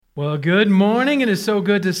Well, good morning. It is so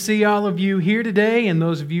good to see all of you here today and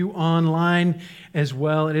those of you online as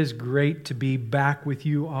well. It is great to be back with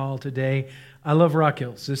you all today. I love Rock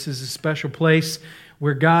Hills. This is a special place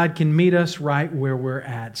where God can meet us right where we're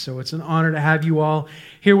at. So it's an honor to have you all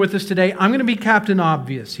here with us today. I'm going to be Captain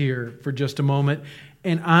Obvious here for just a moment,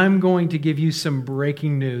 and I'm going to give you some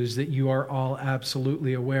breaking news that you are all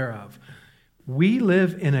absolutely aware of. We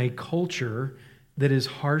live in a culture that is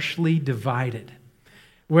harshly divided,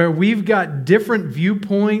 where we've got different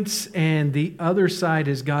viewpoints and the other side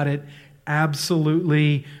has got it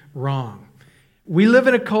absolutely wrong. We live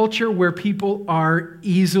in a culture where people are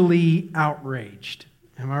easily outraged.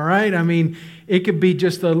 Am I right? I mean, it could be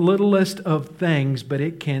just the littlest of things, but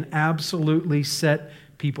it can absolutely set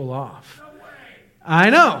people off. No way. I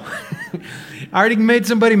know. I already made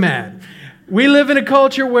somebody mad. We live in a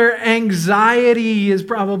culture where anxiety is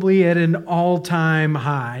probably at an all-time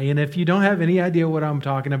high. And if you don't have any idea what I'm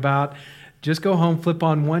talking about, just go home, flip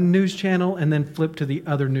on one news channel, and then flip to the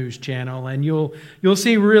other news channel, and you'll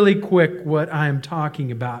see really quick what I'm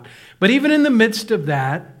talking about. But even in the midst of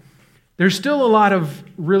that, there's still a lot of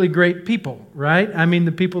really great people, right? I mean,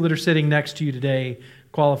 the people that are sitting next to you today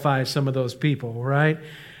qualify as some of those people, right?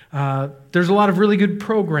 There's a lot of really good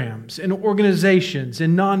programs and organizations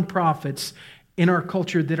and nonprofits in our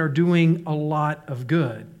culture that are doing a lot of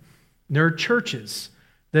good. There are churches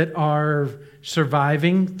that are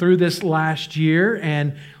surviving through this last year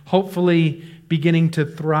and hopefully beginning to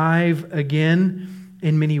thrive again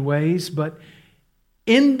in many ways. But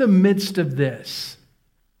in the midst of this,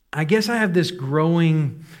 I guess I have this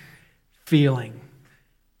growing feeling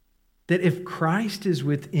that if Christ is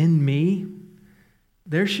within me,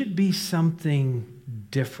 there should be something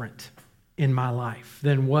different in my life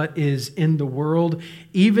than what is in the world,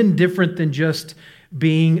 even different than just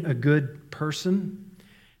being a good person.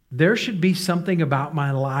 There should be something about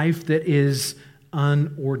my life that is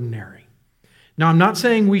unordinary. Now, I'm not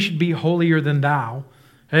saying we should be holier than thou.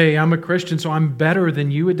 Hey, I'm a Christian, so I'm better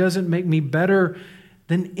than you. It doesn't make me better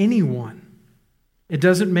than anyone. It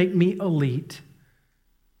doesn't make me elite.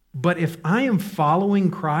 But if I am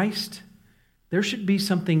following Christ, there should be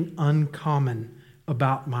something uncommon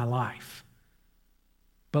about my life.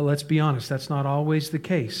 But let's be honest, that's not always the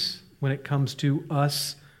case when it comes to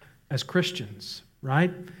us as Christians, right?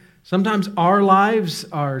 Sometimes our lives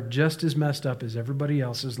are just as messed up as everybody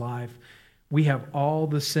else's life. We have all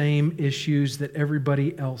the same issues that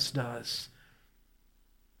everybody else does.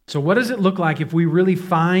 So what does it look like if we really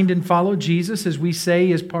find and follow Jesus, as we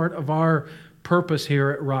say is part of our purpose here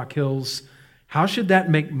at Rock Hills? How should that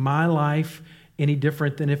make my life any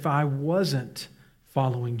different than if I wasn't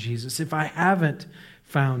following Jesus, if I haven't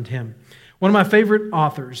found Him? One of my favorite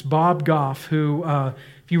authors, Bob Goff, who,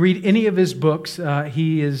 if you read any of his books,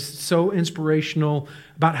 he is so inspirational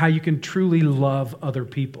about how you can truly love other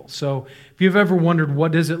people. So if you've ever wondered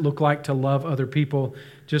what does it look like to love other people,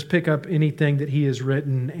 just pick up anything that he has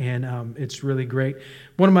written, and it's really great.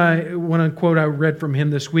 One quote I read from him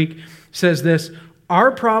this week says this: "Our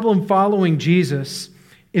problem following Jesus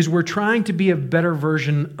is we're trying to be a better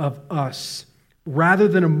version of us rather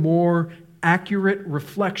than a more accurate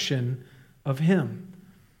reflection of Him."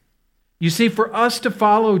 You see, for us to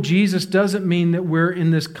follow Jesus doesn't mean that we're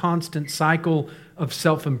in this constant cycle of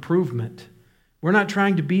self-improvement. We're not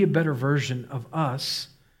trying to be a better version of us.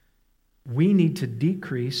 We need to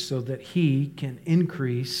decrease so that He can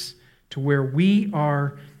increase to where we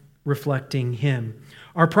are reflecting Him.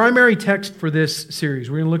 Our primary text for this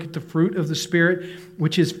series, we're going to look at the fruit of the Spirit,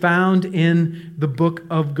 which is found in the book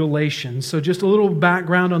of Galatians. So just a little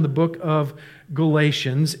background on the book of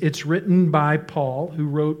Galatians. It's written by Paul, who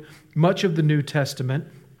wrote much of the New Testament.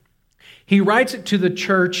 He writes it to the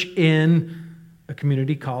church in a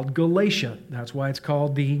community called Galatia. That's why it's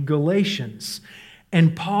called the Galatians.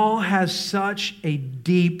 And Paul has such a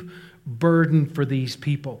deep burden for these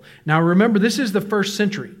people. Now remember, this is the first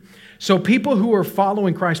century. So people who are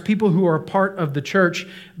following Christ, people who are a part of the church,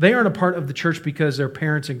 they aren't a part of the church because their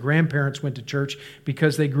parents and grandparents went to church,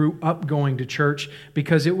 because they grew up going to church,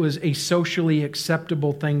 because it was a socially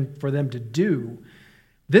acceptable thing for them to do.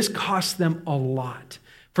 This cost them a lot.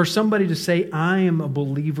 For somebody to say, I am a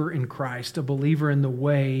believer in Christ, a believer in the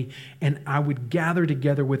way, and I would gather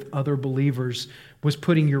together with other believers, was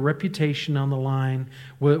putting your reputation on the line,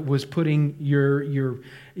 was putting your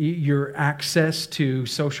access to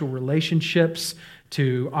social relationships,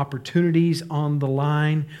 to opportunities on the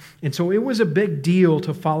line. And so it was a big deal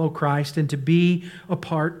to follow Christ and to be a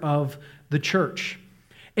part of the church.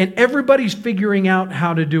 And everybody's figuring out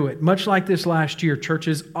how to do it. Much like this last year,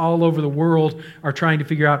 churches all over the world are trying to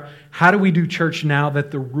figure out, how do we do church now that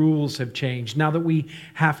the rules have changed, now that we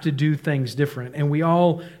have to do things different? And we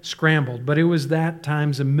all scrambled, but it was that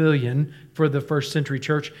times a million for the first century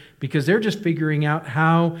church, because they're just figuring out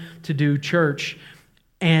how to do church.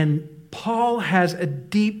 And Paul has a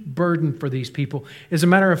deep burden for these people. As a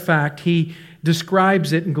matter of fact, he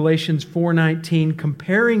describes it in Galatians 4:19,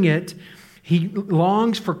 comparing it. He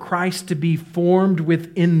longs for Christ to be formed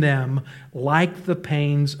within them like the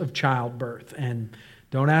pains of childbirth. And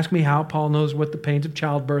don't ask me how Paul knows what the pains of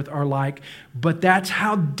childbirth are like, but that's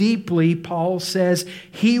how deeply Paul says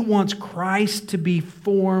he wants Christ to be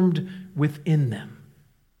formed within them.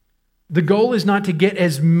 The goal is not to get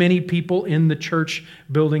as many people in the church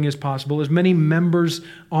building as possible, as many members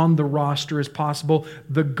on the roster as possible.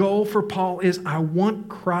 The goal for Paul is, I want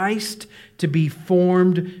Christ to be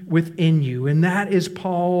formed within you. And that is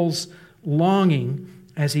Paul's longing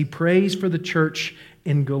as he prays for the church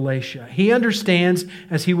in Galatia. He understands,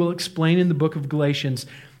 as he will explain in the book of Galatians,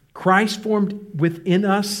 Christ formed within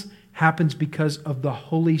us happens because of the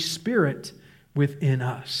Holy Spirit within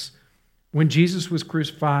us. When Jesus was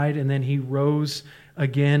crucified and then he rose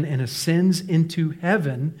again and ascends into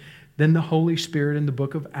heaven, then the Holy Spirit in the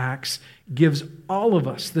book of Acts gives all of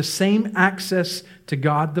us the same access to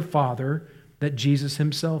God the Father that Jesus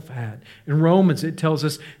himself had. In Romans, it tells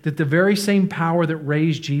us that the very same power that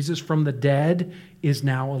raised Jesus from the dead is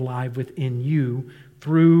now alive within you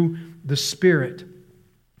through the Spirit.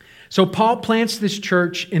 So Paul plants this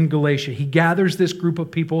church in Galatia. He gathers this group of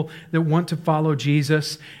people that want to follow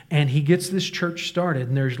Jesus, and he gets this church started.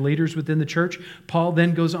 And there's leaders within the church. Paul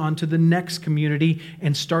then goes on to the next community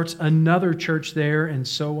and starts another church there, and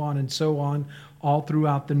so on, all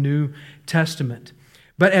throughout the New Testament.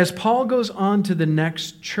 But as Paul goes on to the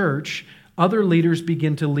next church, other leaders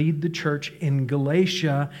begin to lead the church in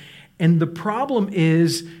Galatia. And the problem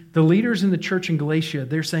is, the leaders in the church in Galatia,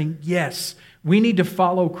 they're saying, yes, we need to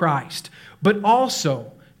follow Christ. But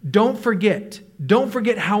also, don't forget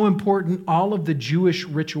how important all of the Jewish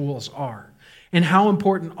rituals are, and how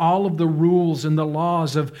important all of the rules and the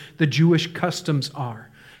laws of the Jewish customs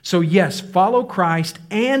are. So yes, follow Christ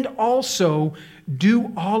and also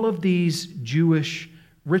do all of these Jewish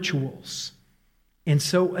rituals. And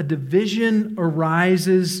so a division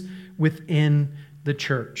arises within the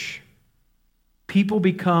church. People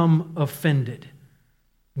become offended.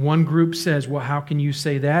 One group says, well, how can you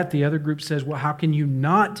say that? The other group says, well, how can you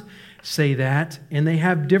not say that? And they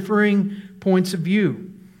have differing points of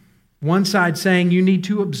view. One side saying you need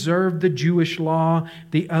to observe the Jewish law.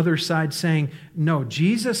 The other side saying, no,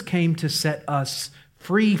 Jesus came to set us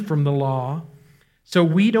free from the law, so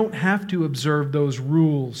we don't have to observe those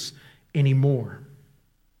rules anymore.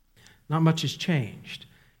 Not much has changed.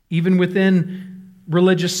 Even within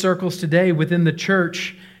religious circles today, within the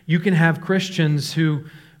church, you can have Christians who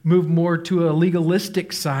move more to a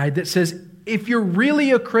legalistic side that says, if you're really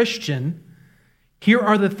a Christian, here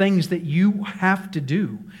are the things that you have to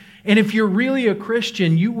do. And if you're really a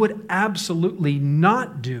Christian, you would absolutely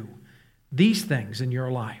not do these things in your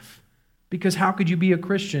life. Because how could you be a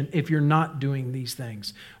Christian if you're not doing these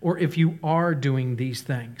things? Or if you are doing these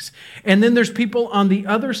things? And then there's people on the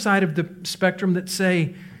other side of the spectrum that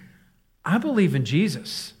say, I believe in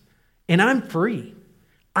Jesus, and I'm free.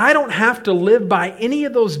 I don't have to live by any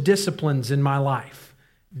of those disciplines in my life.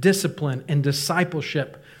 Discipline and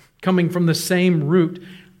discipleship coming from the same root.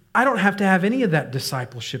 I don't have to have any of that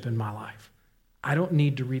discipleship in my life. I don't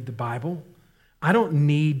need to read the Bible. I don't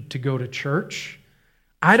need to go to church.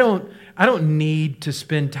 I don't need to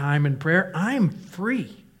spend time in prayer. I'm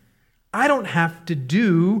free. I don't have to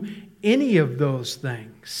do any of those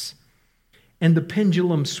things. And the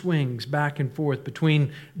pendulum swings back and forth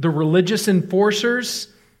between the religious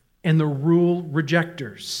enforcers and the rule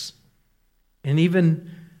rejectors. And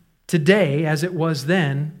even today, as it was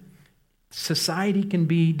then, society can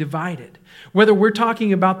be divided. Whether we're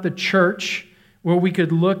talking about the church, where we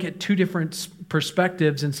could look at two different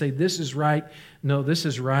perspectives and say, this is right, no, this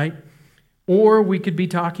is right. Or we could be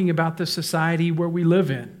talking about the society where we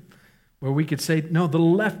live in, where we could say, no, the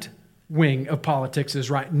left wing of politics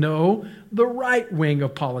is right. No, the right wing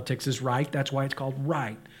of politics is right. That's why it's called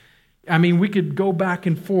right. I mean, we could go back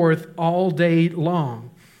and forth all day long.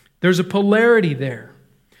 There's a polarity there.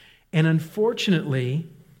 And unfortunately,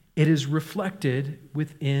 it is reflected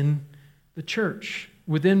within the church,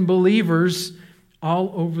 within believers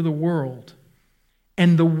all over the world.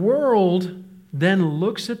 And the world then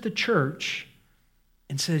looks at the church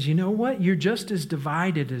and says, you know what? You're just as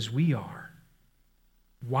divided as we are.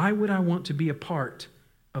 Why would I want to be a part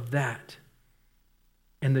of that?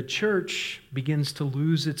 and the church begins to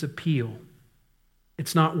lose its appeal.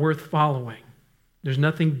 It's not worth following. There's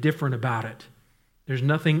nothing different about it. There's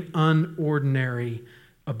nothing unordinary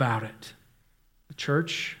about it. The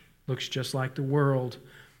church looks just like the world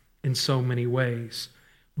in so many ways.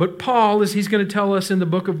 But Paul, as he's going to tell us in the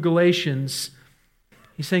book of Galatians,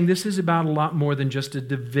 he's saying this is about a lot more than just a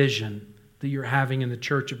division that you're having in the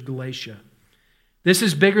church of Galatia. This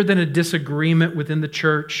is bigger than a disagreement within the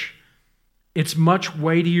church. It's much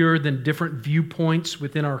weightier than different viewpoints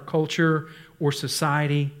within our culture or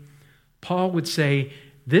society. Paul would say,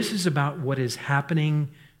 this is about what is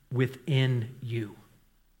happening within you.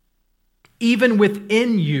 Even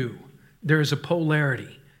within you, there is a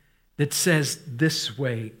polarity that says this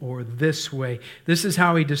way or this way. This is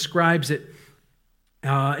how he describes it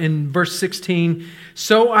in verse 16.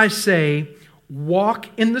 So I say, walk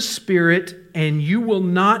in the Spirit, and you will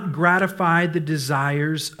not gratify the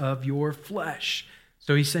desires of your flesh.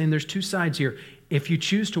 So he's saying there's two sides here. If you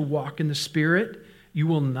choose to walk in the Spirit, you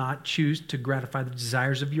will not choose to gratify the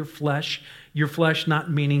desires of your flesh. Your flesh not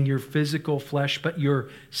meaning your physical flesh, but your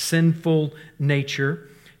sinful nature.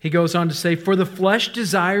 He goes on to say, for the flesh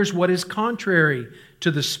desires what is contrary to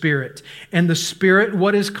the Spirit, and the Spirit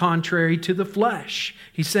what is contrary to the flesh.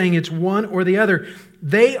 He's saying it's one or the other.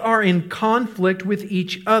 They are in conflict with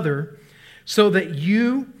each other, so that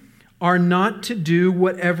you are not to do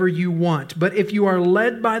whatever you want. But if you are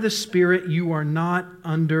led by the Spirit, you are not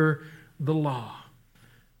under the law.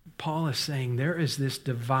 Paul is saying there is this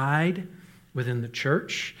divide within the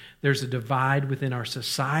church. There's a divide within our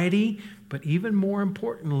society. But even more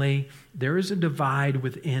importantly, there is a divide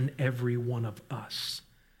within every one of us.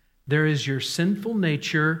 There is your sinful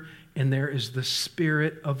nature, and there is the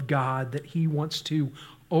Spirit of God that He wants to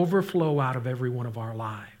overflow out of every one of our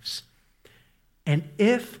lives. And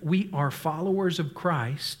if we are followers of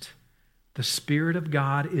Christ, the Spirit of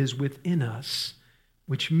God is within us,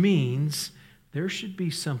 which means there should be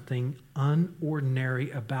something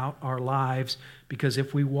unordinary about our lives, because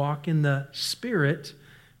if we walk in the Spirit,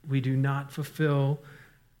 we do not fulfill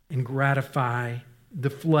and gratify the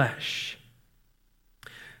flesh.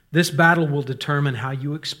 This battle will determine how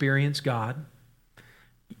you experience God.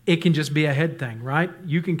 It can just be a head thing, right?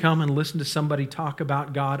 You can come and listen to somebody talk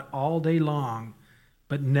about God all day long,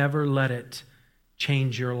 but never let it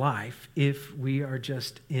change your life if we are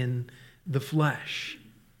just in the flesh.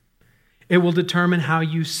 It will determine how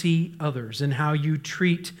you see others and how you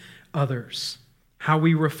treat others, how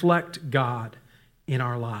we reflect God in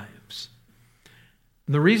our lives.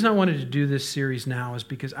 And the reason I wanted to do this series now is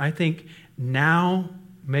because I think now,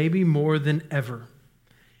 maybe more than ever,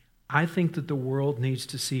 I think that the world needs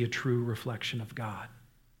to see a true reflection of God.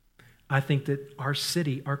 I think that our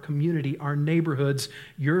city, our community, our neighborhoods,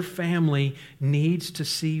 your family needs to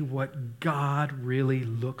see what God really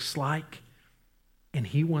looks like. And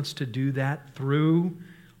He wants to do that through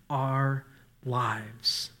our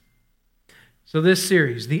lives. So this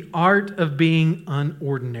series, The Art of Being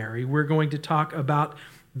Unordinary, we're going to talk about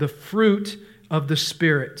the fruit of the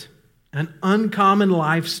Spirit, an uncommon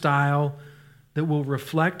lifestyle that will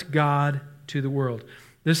reflect God to the world.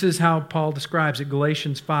 This is how Paul describes it,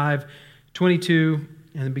 Galatians 5:22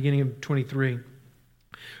 and the beginning of 23.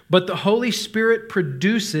 But the Holy Spirit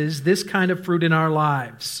produces this kind of fruit in our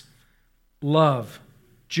lives: love,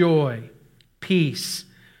 joy, peace,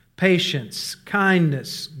 patience,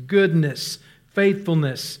 kindness, goodness,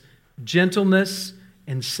 faithfulness, gentleness,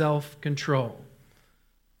 and self-control.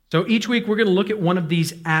 So each week we're going to look at one of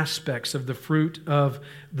these aspects of the fruit of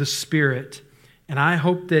the Spirit. And I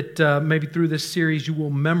hope that maybe through this series you will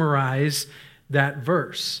memorize that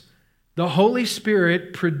verse. The Holy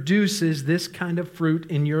Spirit produces this kind of fruit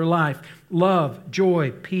in your life: love,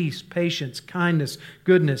 joy, peace, patience, kindness,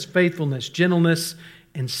 goodness, faithfulness, gentleness,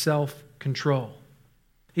 and self-control.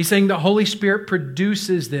 He's saying the Holy Spirit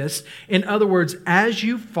produces this. In other words, as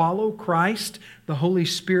you follow Christ, the Holy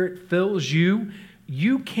Spirit fills you.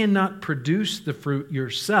 You cannot produce the fruit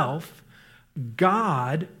yourself.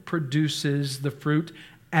 God produces the fruit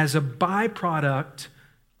as a byproduct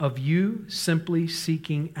of you simply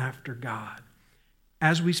seeking after God.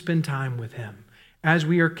 As we spend time with Him, as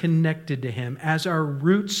we are connected to Him, as our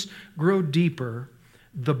roots grow deeper,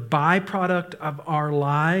 the byproduct of our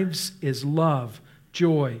lives is love,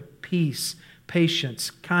 joy, peace, patience,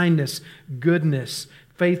 kindness, goodness,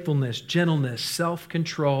 faithfulness, gentleness,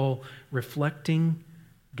 self-control, reflecting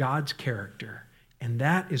God's character. And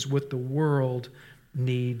that is what the world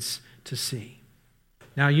needs to see.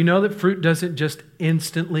 Now, you know that fruit doesn't just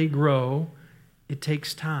instantly grow. It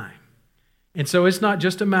takes time. And so it's not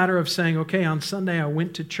just a matter of saying, okay, on Sunday I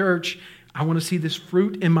went to church, I want to see this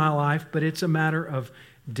fruit in my life, but it's a matter of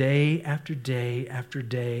day after day after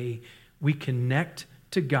day, we connect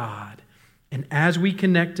to God. And as we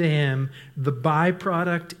connect to Him, the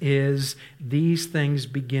byproduct is these things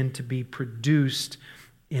begin to be produced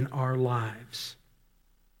in our lives.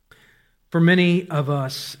 For many of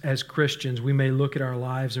us as Christians, we may look at our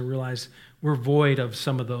lives and realize we're void of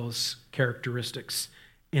some of those characteristics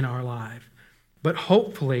in our life. But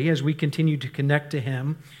hopefully, as we continue to connect to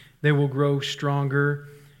Him, they will grow stronger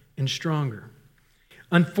and stronger.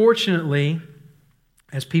 Unfortunately,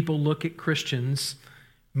 as people look at Christians,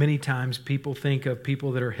 many times people think of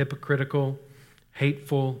people that are hypocritical,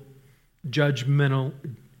 hateful, judgmental,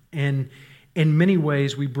 and in many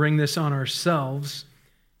ways we bring this on ourselves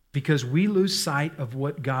because we lose sight of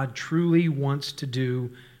what God truly wants to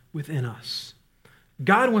do within us.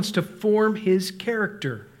 God wants to form His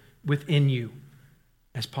character within you,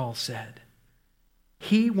 as Paul said.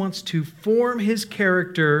 He wants to form His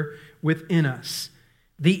character within us.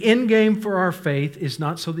 The end game for our faith is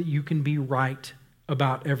not so that you can be right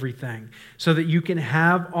about everything, so that you can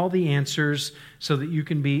have all the answers, so that you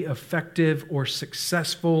can be effective or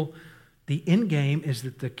successful. The end game is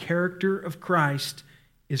that the character of Christ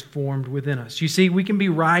is formed within us. You see, we can be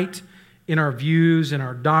right in our views and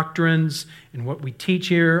our doctrines and what we teach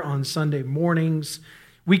here on Sunday mornings.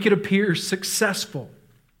 We could appear successful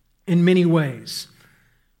in many ways.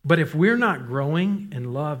 But if we're not growing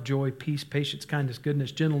in love, joy, peace, patience, kindness,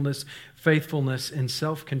 goodness, gentleness, faithfulness, and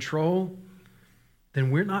self-control, then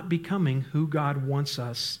we're not becoming who God wants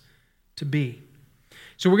us to be.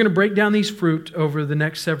 So we're going to break down these fruit over the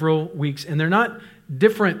next several weeks, and they're not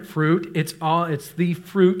different fruit. It's the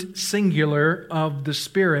fruit singular of the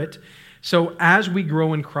Spirit. So as we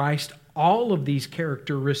grow in Christ, all of these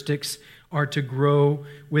characteristics are to grow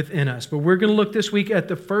within us. But we're going to look this week at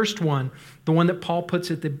the first one, the one that Paul puts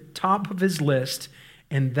at the top of his list,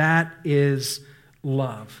 and that is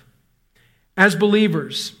love. As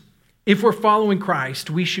believers, if we're following Christ,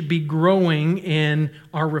 we should be growing in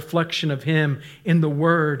our reflection of Him in the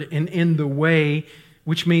Word and in the way,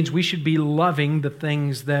 which means we should be loving the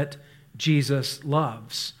things that Jesus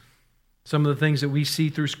loves. Some of the things that we see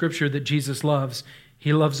through Scripture that Jesus loves: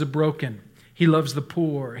 He loves the broken, He loves the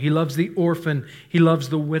poor, He loves the orphan, He loves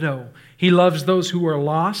the widow, He loves those who are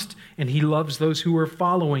lost, and He loves those who are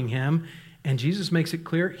following Him. And Jesus makes it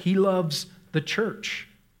clear He loves the church.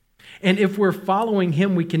 And if we're following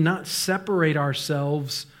Him, we cannot separate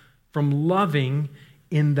ourselves from loving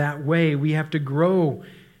in that way. We have to grow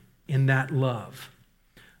in that love.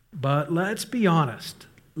 But let's be honest.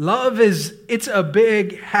 Love it's a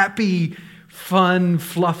big, happy, fun,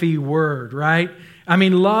 fluffy word, right? I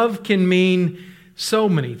mean, love can mean so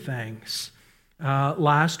many things.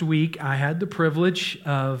 Last week, I had the privilege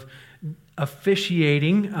of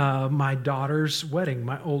officiating my daughter's wedding,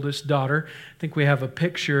 my oldest daughter. I think we have a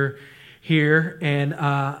picture here, and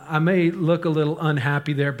I may look a little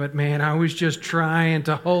unhappy there, but man, I was just trying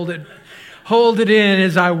to hold it in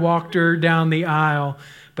as I walked her down the aisle.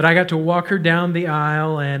 But I got to walk her down the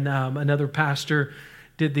aisle, and another pastor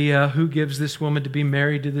did the who gives this woman to be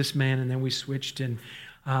married to this man, and then we switched, and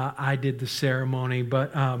I did the ceremony.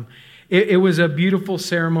 But it was a beautiful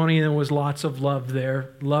ceremony, and there was lots of love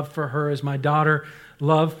there. Love for her as my daughter,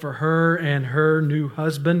 love for her and her new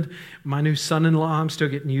husband, my new son-in-law. I'm still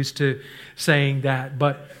getting used to saying that.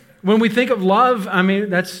 But when we think of love, I mean,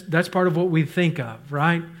 that's part of what we think of,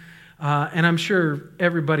 right? And I'm sure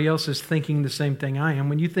everybody else is thinking the same thing I am.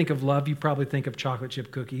 When you think of love, you probably think of chocolate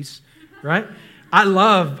chip cookies, right? I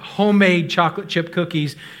love homemade chocolate chip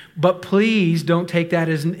cookies, but please don't take that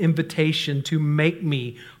as an invitation to make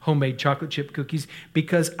me homemade chocolate chip cookies,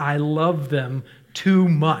 because I love them too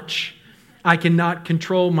much. I cannot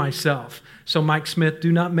control myself. So Mike Smith,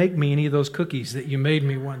 do not make me any of those cookies that you made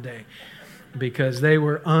me one day, because they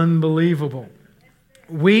were unbelievable.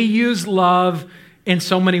 We use love in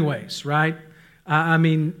so many ways, right? I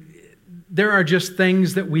mean, there are just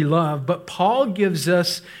things that we love, but Paul gives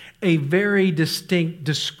us a very distinct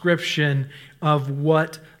description of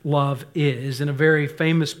what love is in a very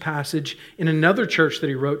famous passage in another church that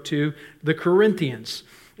he wrote to, the Corinthians.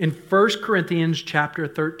 In 1 Corinthians chapter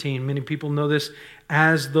 13, many people know this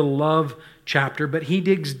as the love chapter, but he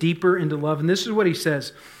digs deeper into love, and this is what he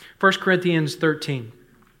says, 1 Corinthians 13.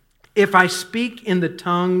 If I speak in the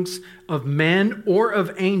tongues of men or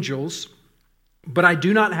of angels, but I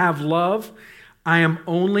do not have love, I am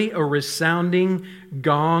only a resounding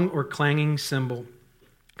gong or clanging cymbal.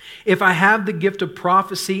 If I have the gift of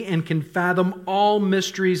prophecy and can fathom all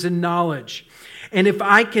mysteries and knowledge, and if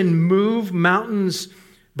I can move mountains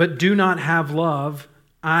but do not have love,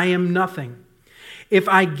 I am nothing. If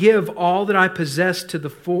I give all that I possess to the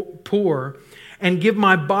poor and give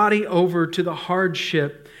my body over to the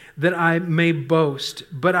hardship that I may boast.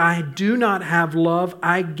 But I do not have love,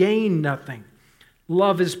 I gain nothing.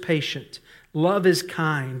 Love is patient. Love is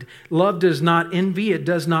kind. Love does not envy. It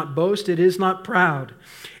does not boast. It is not proud.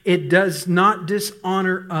 It does not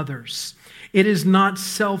dishonor others. It is not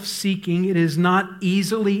self-seeking. It is not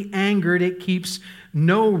easily angered. It keeps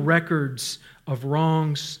no records of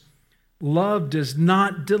wrongs. Love does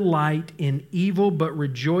not delight in evil, but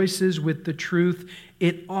rejoices with the truth.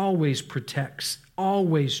 It always protects,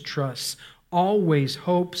 always trusts, always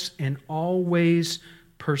hopes, and always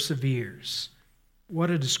perseveres. What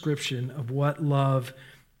a description of what love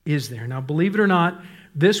is there. Now, believe it or not,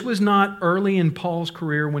 this was not early in Paul's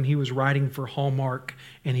career when he was writing for Hallmark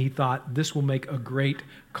and he thought this will make a great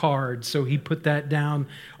card, so he put that down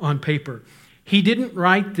on paper. He didn't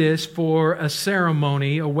write this for a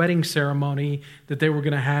ceremony, a wedding ceremony that they were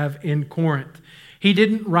going to have in Corinth. He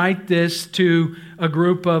didn't write this to a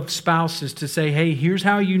group of spouses to say, hey, here's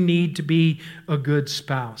how you need to be a good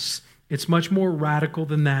spouse. It's much more radical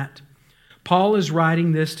than that. Paul is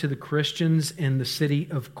writing this to the Christians in the city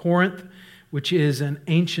of Corinth, which is an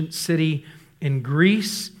ancient city in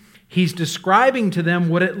Greece. He's describing to them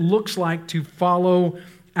what it looks like to follow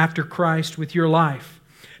after Christ with your life,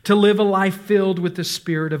 to live a life filled with the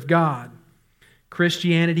Spirit of God.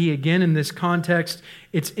 Christianity, again, in this context,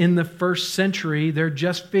 it's in the first century. They're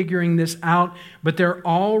just figuring this out, but they're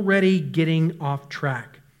already getting off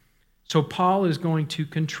track. So Paul is going to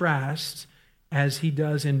contrast, as he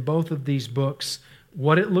does in both of these books,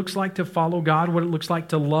 what it looks like to follow God, what it looks like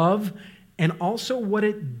to love, and also what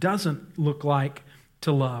it doesn't look like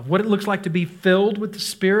to love, what it looks like to be filled with the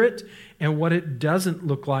Spirit, and what it doesn't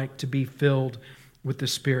look like to be filled with the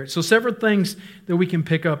Spirit. So several things that we can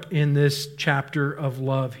pick up in this chapter of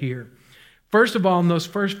love here. First of all, in those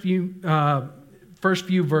first few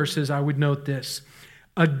verses, I would note this.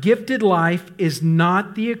 A gifted life is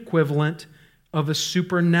not the equivalent of a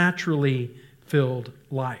supernaturally filled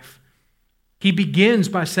life. He begins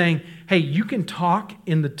by saying, hey, you can talk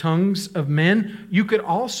in the tongues of men. You could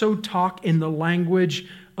also talk in the language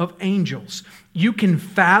of angels. You can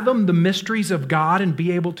fathom the mysteries of God and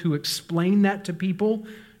be able to explain that to people.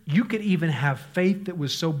 You could even have faith that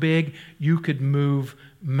was so big you could move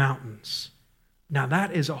mountains. Now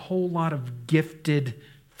that is a whole lot of gifted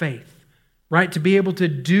faith, right? To be able to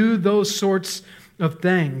do those sorts of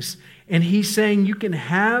things. And he's saying you can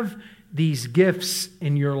have these gifts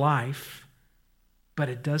in your life, but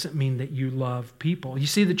it doesn't mean that you love people. You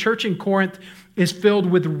see, the church in Corinth is filled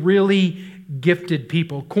with really gifted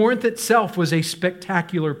people. Corinth itself was a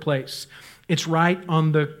spectacular place. It's right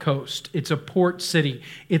on the coast. It's a port city.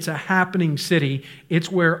 It's a happening city.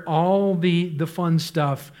 It's where all the fun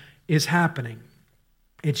stuff is happening.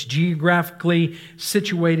 It's geographically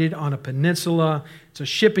situated on a peninsula. It's a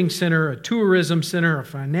shipping center, a tourism center, a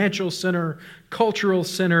financial center, cultural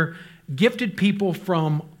center. Gifted people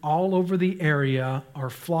from all over the area are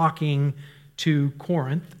flocking to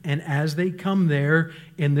Corinth, and as they come there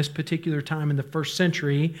in this particular time in the first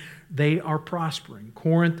century, they are prospering.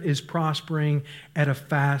 Corinth is prospering at a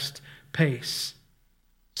fast pace.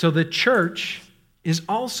 So the church is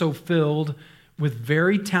also filled with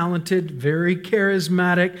very talented, very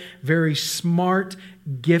charismatic, very smart,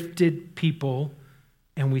 gifted people,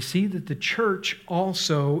 and we see that the church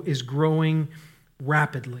also is growing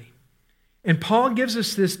rapidly. And Paul gives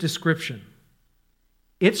us this description.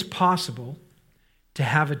 It's possible to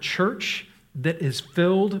have a church that is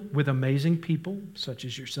filled with amazing people, such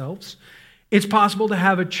as yourselves. It's possible to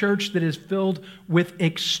have a church that is filled with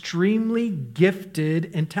extremely gifted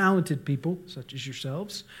and talented people, such as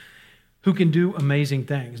yourselves, who can do amazing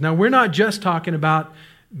things. Now, we're not just talking about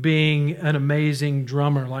being an amazing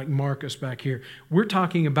drummer like Marcus back here. We're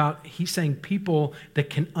talking about, he's saying, people that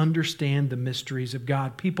can understand the mysteries of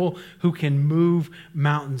God, people who can move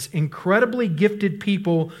mountains. Incredibly gifted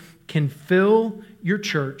people can fill your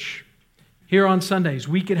church. Here on Sundays,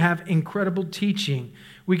 we could have incredible teaching.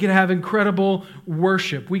 We could have incredible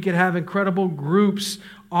worship. We could have incredible groups,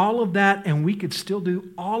 all of that, and we could still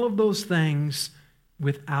do all of those things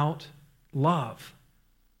without love.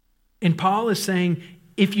 And Paul is saying,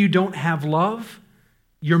 if you don't have love,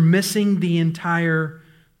 you're missing the entire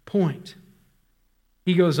point.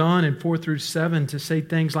 He goes on in 4-7 to say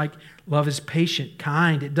things like, love is patient,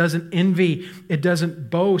 kind. It doesn't envy. It doesn't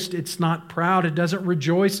boast. It's not proud. It doesn't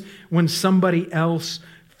rejoice when somebody else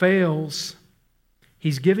fails.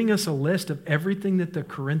 He's giving us a list of everything that the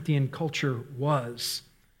Corinthian culture was.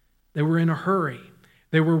 They were in a hurry.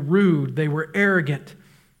 They were rude. They were arrogant.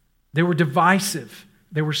 They were divisive.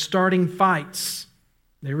 They were starting fights.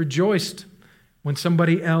 They rejoiced when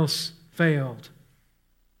somebody else failed.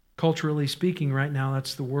 Culturally speaking, right now,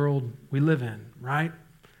 that's the world we live in, right?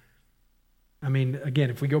 I mean,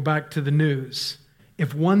 again, if we go back to the news,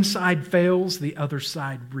 if one side fails, the other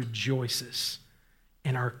side rejoices.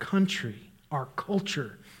 And our country, our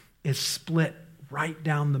culture is split right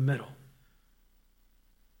down the middle.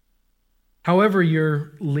 However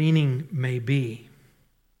your leaning may be,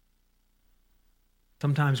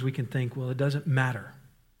 sometimes we can think, well, it doesn't matter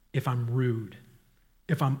if I'm rude,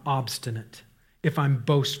 if I'm obstinate, if I'm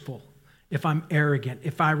boastful, if I'm arrogant,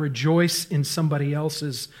 if I rejoice in somebody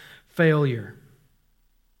else's failure.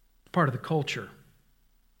 It's part of the culture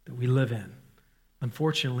that we live in.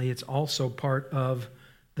 Unfortunately, it's also part of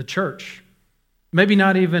the church. Maybe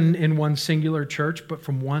not even in one singular church, but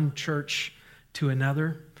from one church to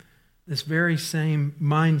another. This very same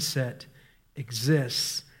mindset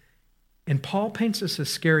exists. And Paul paints us a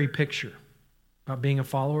scary picture about being a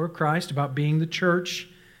follower of Christ, about being the church.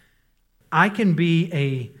 I can be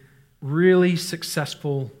a really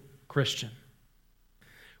successful Christian.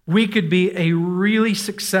 We could be a really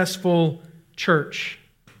successful church,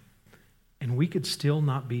 and we could still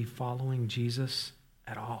not be following Jesus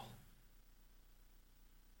at all.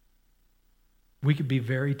 We could be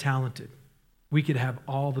very talented. We could have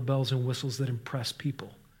all the bells and whistles that impress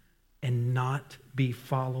people and not be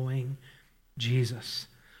following Jesus.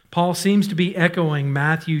 Paul seems to be echoing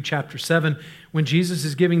Matthew chapter 7 when Jesus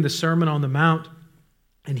is giving the Sermon on the Mount.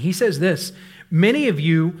 And he says this, "Many of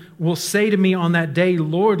you will say to me on that day,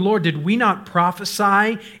 'Lord, Lord, did we not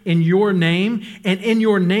prophesy in your name, and in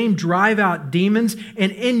your name drive out demons,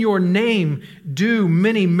 and in your name do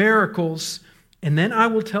many miracles?' And then I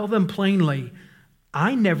will tell them plainly,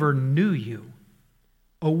 'I never knew you.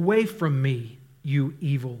 Away from me, you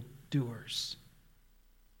evil doers.'"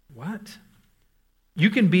 What?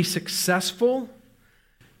 You can be successful.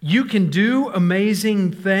 You can do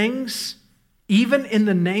amazing things, even in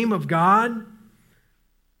the name of God.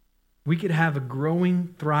 We could have a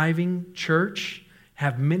growing, thriving church,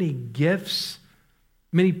 have many gifts,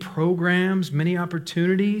 many programs, many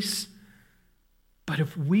opportunities. But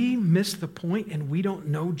if we miss the point and we don't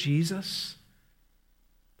know Jesus,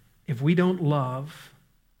 if we don't love,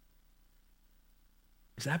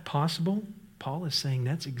 is that possible? Paul is saying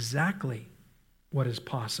that's exactly what is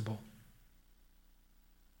possible.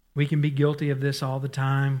 We can be guilty of this all the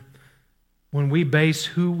time. When we base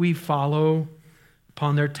who we follow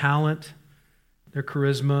upon their talent, their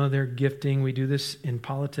charisma, their gifting, we do this in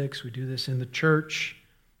politics, we do this in the church.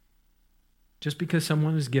 Just because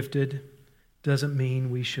someone is gifted doesn't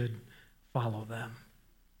mean we should follow them.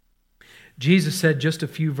 Jesus said just a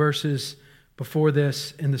few verses before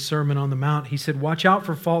this in the Sermon on the Mount, he said, "Watch out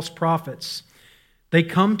for false prophets. They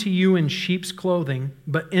come to you in sheep's clothing,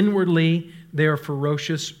 but inwardly they are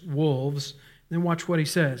ferocious wolves." Then watch what he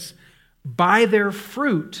says. "By their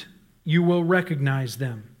fruit you will recognize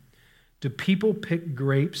them. Do people pick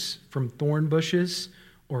grapes from thorn bushes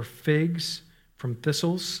or figs from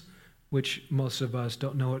thistles?" Which most of us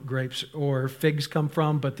don't know what grapes or figs come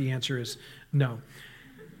from, but the answer is no.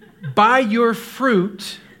 By your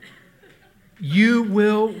fruit you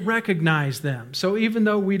will recognize them. So even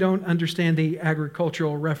though we don't understand the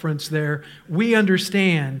agricultural reference there, we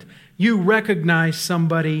understand you recognize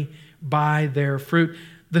somebody by their fruit.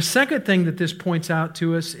 The second thing that this points out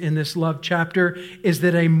to us in this love chapter is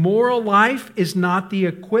that a moral life is not the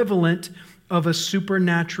equivalent of a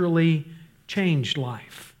supernaturally changed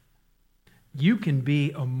life. You can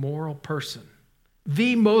be a moral person,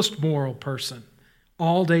 the most moral person,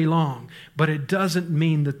 all day long, but it doesn't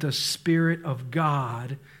mean that the Spirit of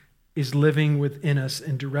God is living within us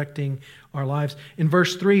and directing our lives. In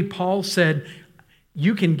verse 3, Paul said,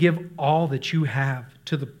 you can give all that you have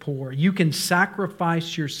to the poor. You can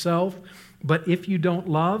sacrifice yourself, but if you don't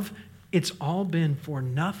love, it's all been for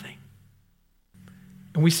nothing.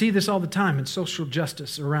 And we see this all the time in social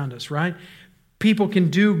justice around us, right? People can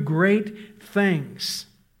do great things.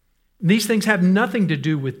 These things have nothing to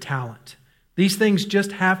do with talent. These things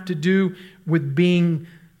just have to do with being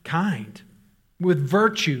kind, with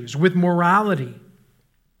virtues, with morality.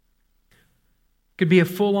 It could be a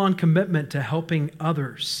full-on commitment to helping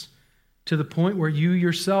others to the point where you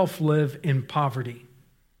yourself live in poverty.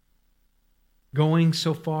 Going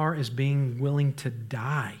so far as being willing to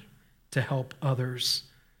die to help others.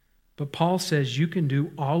 But Paul says you can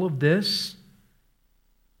do all of this.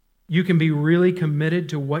 You can be really committed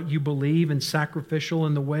to what you believe and sacrificial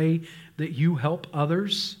in the way that you help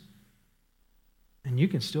others. And you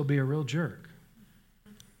can still be a real jerk.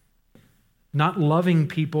 Not loving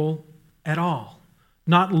people at all.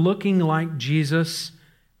 Not looking like Jesus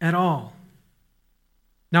at all.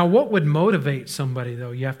 Now, what would motivate somebody,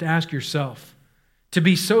 though? You have to ask yourself, to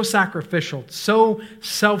be so sacrificial, so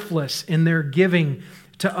selfless in their giving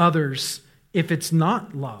to others, if it's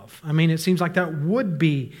not love. I mean, it seems like that would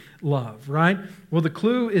be love, right? Well, the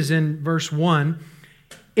clue is in verse 1.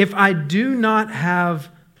 If I do not have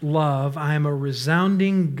love, I am a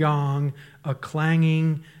resounding gong, a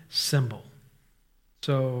clanging cymbal.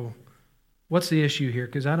 So, what's the issue here?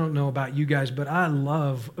 Because I don't know about you guys, but I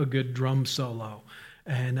love a good drum solo.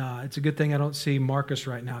 And it's a good thing I don't see Marcus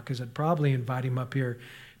right now, because I'd probably invite him up here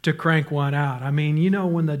to crank one out. I mean, you know,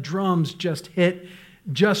 when the drums just hit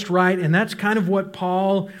just right, and that's kind of what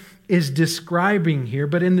Paul is describing here.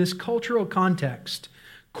 But in this cultural context,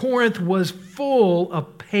 Corinth was full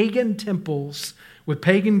of pagan temples with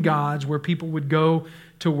pagan gods where people would go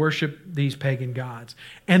to worship these pagan gods.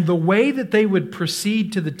 And the way that they would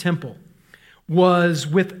proceed to the temple was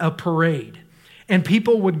with a parade. And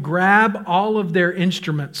people would grab all of their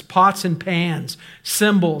instruments, pots and pans,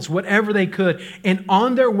 cymbals, whatever they could. And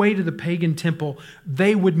on their way to the pagan temple,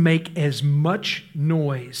 they would make as much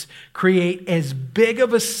noise, create as big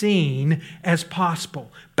of a scene as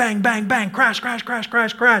possible. Bang, bang, bang, crash, crash, crash,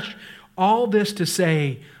 crash, crash. All this to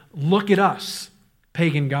say, look at us,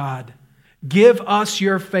 pagan god. Give us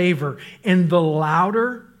your favor. And the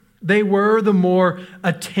louder they were, the more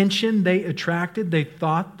attention they attracted. They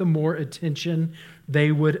thought the more attention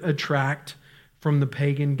they would attract from the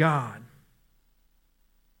pagan god.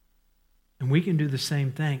 And we can do the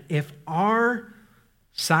same thing. If our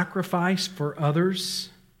sacrifice for others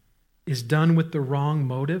is done with the wrong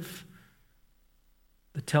motive,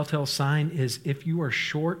 the telltale sign is if you are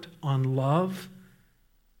short on love,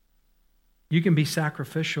 you can be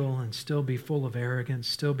sacrificial and still be full of arrogance,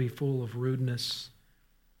 still be full of rudeness.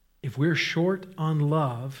 If we're short on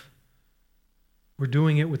love, we're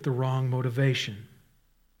doing it with the wrong motivation.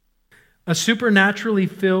 A supernaturally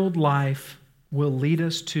filled life will lead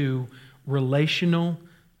us to relational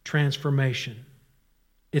transformation.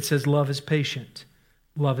 It says love is patient,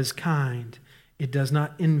 love is kind, it does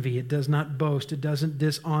not envy, it does not boast, it doesn't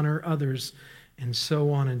dishonor others, and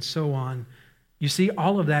so on and so on. You see,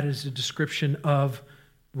 all of that is a description of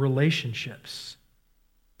relationships.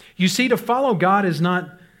 You see, to follow God is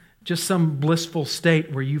not just some blissful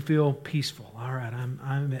state where you feel peaceful. All right,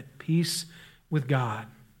 I'm at peace with God.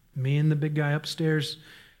 Me and the big guy upstairs,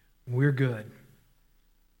 we're good.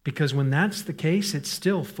 Because when that's the case, it's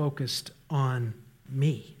still focused on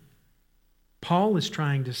me. Paul is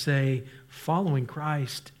trying to say following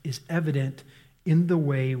Christ is evident in the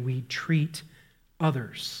way we treat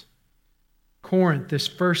others. Corinth, this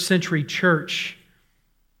first century church,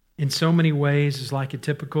 in so many ways is like a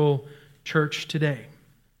typical church today.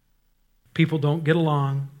 People don't get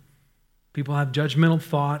along. People have judgmental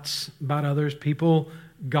thoughts about others. People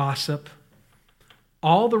gossip.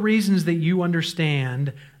 All the reasons that you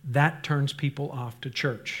understand, that turns people off to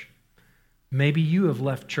church. Maybe you have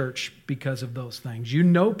left church because of those things. You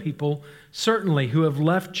know people, certainly, who have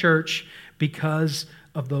left church because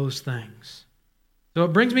of those things. So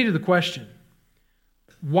it brings me to the question,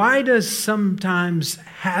 why does sometimes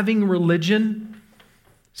having religion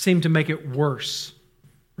seem to make it worse?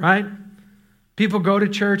 Right? People go to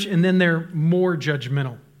church and then they're more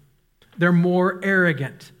judgmental. They're more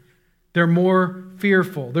arrogant. They're more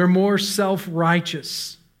fearful. They're more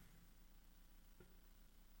self-righteous.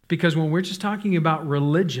 Because when we're just talking about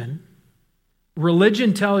religion,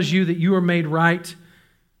 religion tells you that you are made right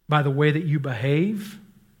by the way that you behave.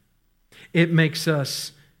 It makes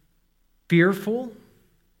us fearful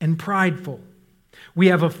and prideful. We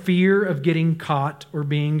have a fear of getting caught or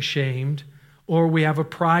being shamed, or we have a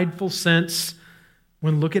prideful sense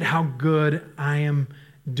when look at how good I am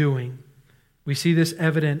doing. We see this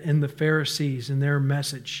evident in the Pharisees and their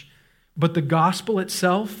message. But the gospel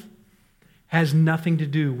itself has nothing to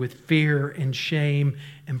do with fear and shame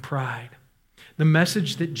and pride. The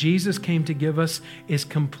message that Jesus came to give us is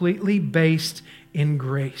completely based in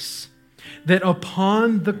grace. That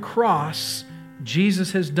upon the cross,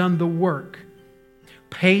 Jesus has done the work,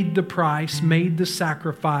 paid the price, made the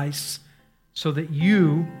sacrifice, so that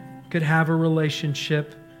you could have a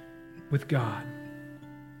relationship with God.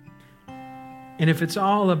 And if it's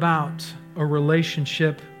all about a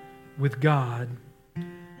relationship with God,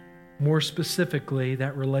 more specifically,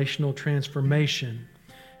 that relational transformation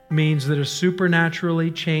means that a supernaturally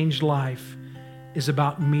changed life is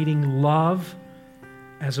about meeting love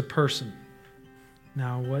as a person.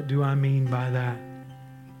 Now, what do I mean by that?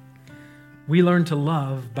 We learn to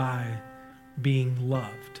love by being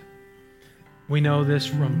loved. We know this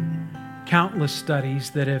from countless studies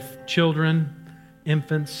that if children,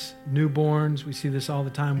 infants, newborns, we see this all the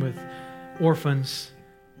time with orphans,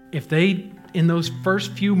 if they, in those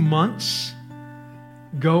first few months,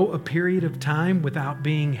 go a period of time without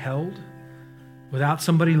being held, without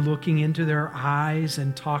somebody looking into their eyes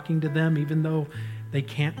and talking to them, even though they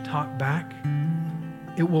can't talk back,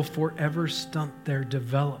 it will forever stunt their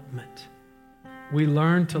development. We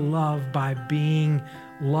learn to love by being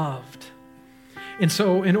loved. And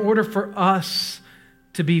so in order for us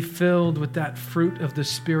to be filled with that fruit of the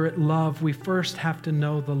Spirit, love, we first have to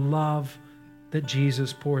know the love that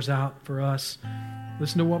Jesus pours out for us.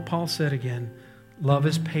 Listen to what Paul said again. Love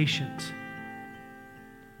is patient.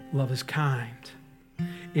 Love is kind.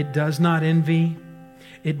 It does not envy.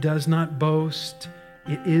 It does not boast.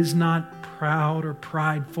 It is not proud or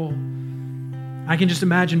prideful. I can just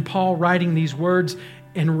imagine Paul writing these words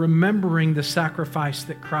and remembering the sacrifice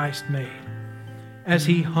that Christ made as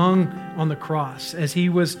he hung on the cross, as he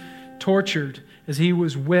was tortured, as he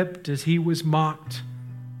was whipped, as he was mocked.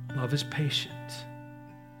 Love is patient.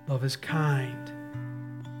 Love is kind.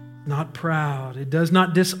 Not proud. It does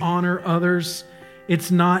not dishonor others.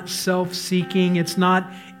 It's not self-seeking. It's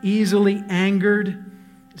not easily angered.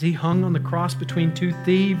 As he hung on the cross between two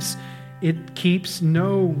thieves, it keeps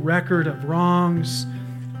no record of wrongs.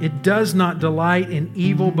 It does not delight in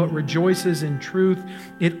evil, but rejoices in truth.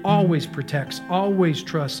 It always protects, always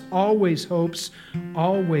trusts, always hopes,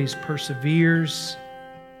 always perseveres.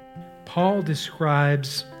 Paul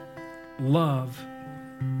describes love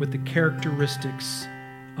with the characteristics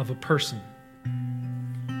of a person.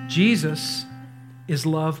 Jesus is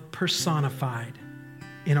love personified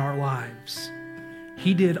in our lives.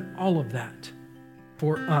 He did all of that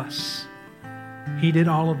for us. He did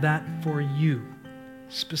all of that for you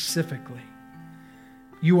specifically.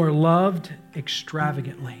 You are loved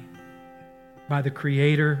extravagantly by the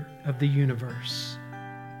Creator of the universe.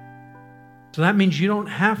 So that means you don't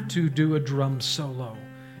have to do a drum solo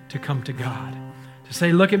to come to God, to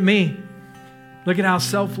say, look at me. Look at how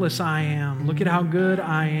selfless I am. Look at how good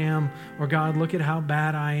I am. Or God, look at how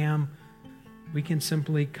bad I am. We can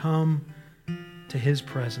simply come to His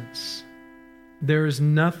presence. There is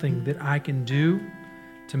nothing that I can do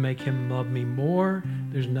to make Him love me more.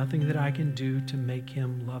 There's nothing that I can do to make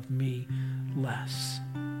Him love me less.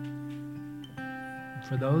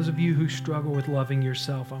 For those of you who struggle with loving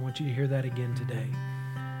yourself, I want you to hear that again today.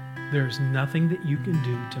 There's nothing that you can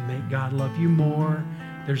do to make God love you more.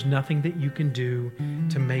 There's nothing that you can do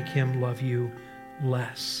to make Him love you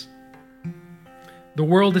less. The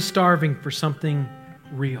world is starving for something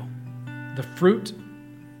real. The fruit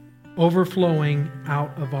overflowing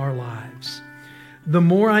out of our lives. The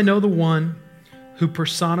more I know the one who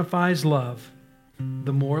personifies love,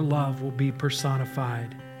 the more love will be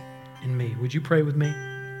personified in me. Would you pray with me?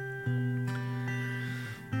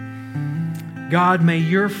 God, may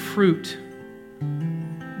your fruit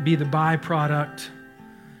be the byproduct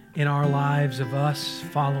in our lives of us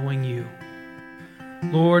following you.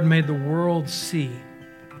 Lord, may the world see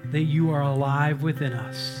that you are alive within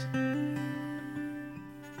us.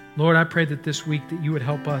 Lord, I pray that this week that you would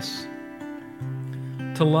help us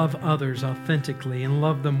to love others authentically and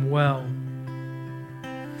love them well,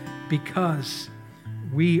 because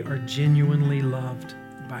we are genuinely loved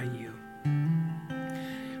by you.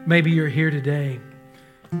 Maybe you're here today,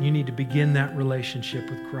 you need to begin that relationship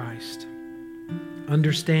with Christ,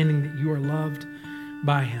 understanding that you are loved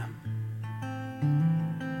by Him.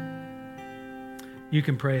 You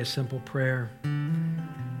can pray a simple prayer,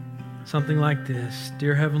 something like this.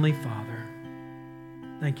 Dear Heavenly Father,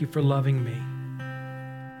 thank you for loving me.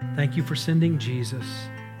 Thank you for sending Jesus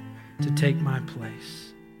to take my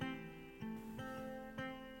place.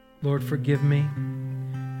 Lord, forgive me.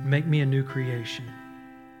 Make me a new creation.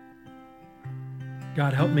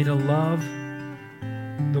 God, help me to love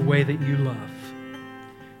the way that you love.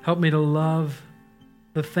 Help me to love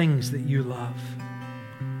the things that you love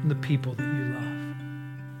and the people that you love.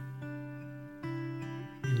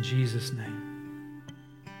 In Jesus' name,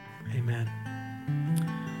 amen.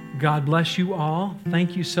 God bless you all.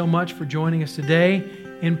 Thank you so much for joining us today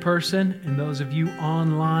in person and those of you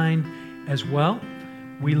online as well.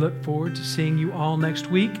 We look forward to seeing you all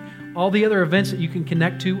next week. All the other events that you can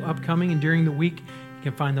connect to upcoming and during the week, you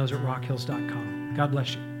can find those at rockhills.com. God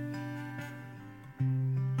bless you.